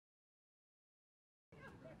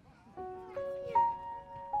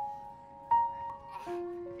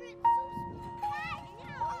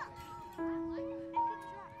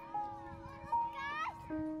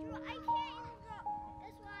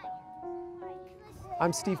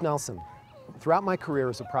I'm Steve Nelson. Throughout my career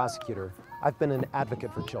as a prosecutor, I've been an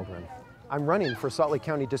advocate for children. I'm running for Salt Lake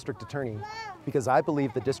County District Attorney because I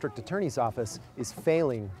believe the District Attorney's Office is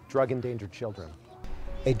failing drug endangered children.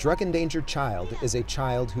 A drug endangered child is a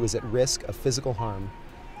child who is at risk of physical harm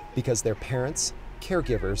because their parents,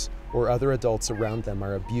 caregivers, or other adults around them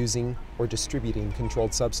are abusing or distributing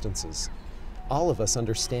controlled substances. All of us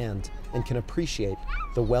understand and can appreciate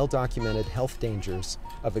the well-documented health dangers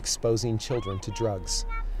of exposing children to drugs.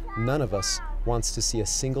 None of us wants to see a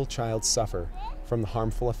single child suffer from the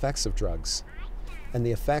harmful effects of drugs. And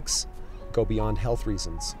the effects go beyond health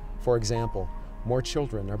reasons. For example, more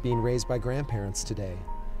children are being raised by grandparents today,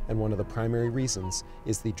 and one of the primary reasons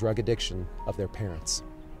is the drug addiction of their parents.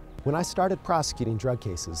 When I started prosecuting drug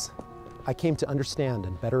cases, I came to understand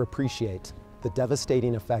and better appreciate the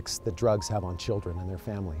devastating effects that drugs have on children and their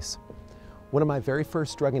families. One of my very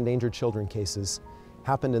first drug endangered children cases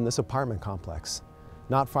happened in this apartment complex,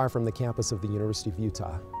 not far from the campus of the University of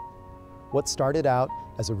Utah. What started out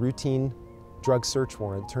as a routine drug search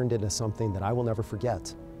warrant turned into something that I will never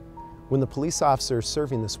forget. When the police officers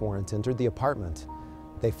serving this warrant entered the apartment,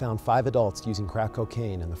 they found 5 adults using crack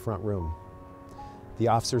cocaine in the front room. The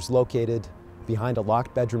officers located, behind a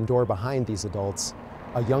locked bedroom door behind these adults,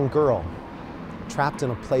 a young girl trapped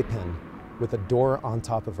in a playpen with a door on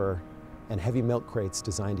top of her and heavy milk crates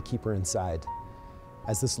designed to keep her inside.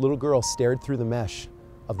 As this little girl stared through the mesh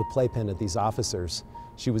of the playpen at these officers,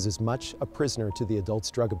 she was as much a prisoner to the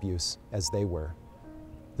adults' drug abuse as they were.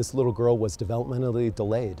 This little girl was developmentally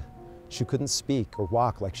delayed. She couldn't speak or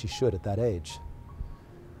walk like she should at that age.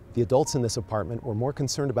 The adults in this apartment were more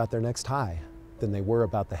concerned about their next high than they were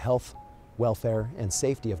about the health, welfare, and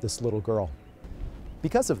safety of this little girl.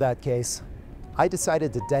 Because of that case, I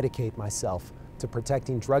decided to dedicate myself to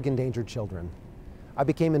protecting drug endangered children. I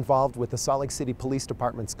became involved with the Salt Lake City Police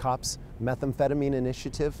Department's COPS Methamphetamine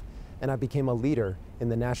Initiative, and I became a leader in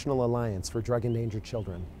the National Alliance for Drug Endangered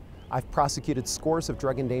Children. I've prosecuted scores of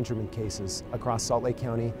drug endangerment cases across Salt Lake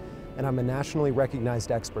County, and I'm a nationally recognized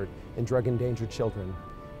expert in drug endangered children,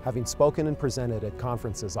 having spoken and presented at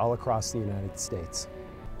conferences all across the United States.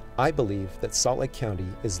 I believe that Salt Lake County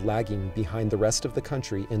is lagging behind the rest of the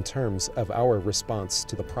country in terms of our response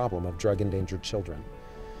to the problem of drug endangered children.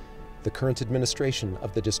 The current administration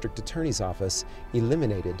of the District Attorney's Office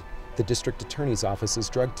eliminated the District Attorney's Office's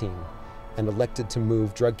drug team and elected to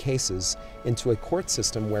move drug cases into a court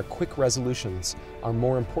system where quick resolutions are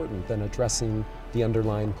more important than addressing the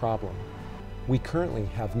underlying problem. We currently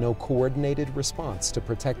have no coordinated response to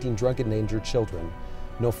protecting drug endangered children,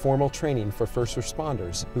 no formal training for first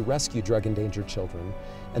responders who rescue drug endangered children,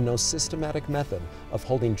 and no systematic method of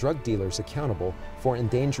holding drug dealers accountable for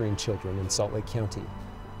endangering children in Salt Lake County.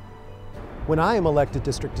 When I am elected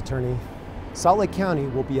District Attorney, Salt Lake County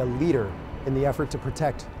will be a leader in the effort to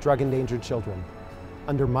protect drug endangered children.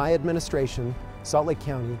 Under my administration, Salt Lake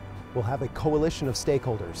County will have a coalition of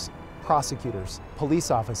stakeholders, prosecutors,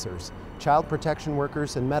 police officers, child protection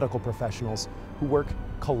workers, and medical professionals who work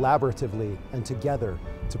collaboratively and together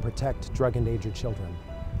to protect drug endangered children.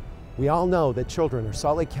 We all know that children are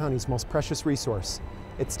Salt Lake County's most precious resource.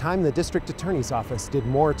 It's time the District Attorney's Office did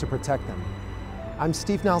more to protect them. I'm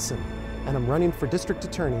Steve Nelson, and I'm running for District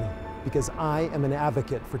Attorney because I am an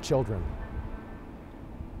advocate for children.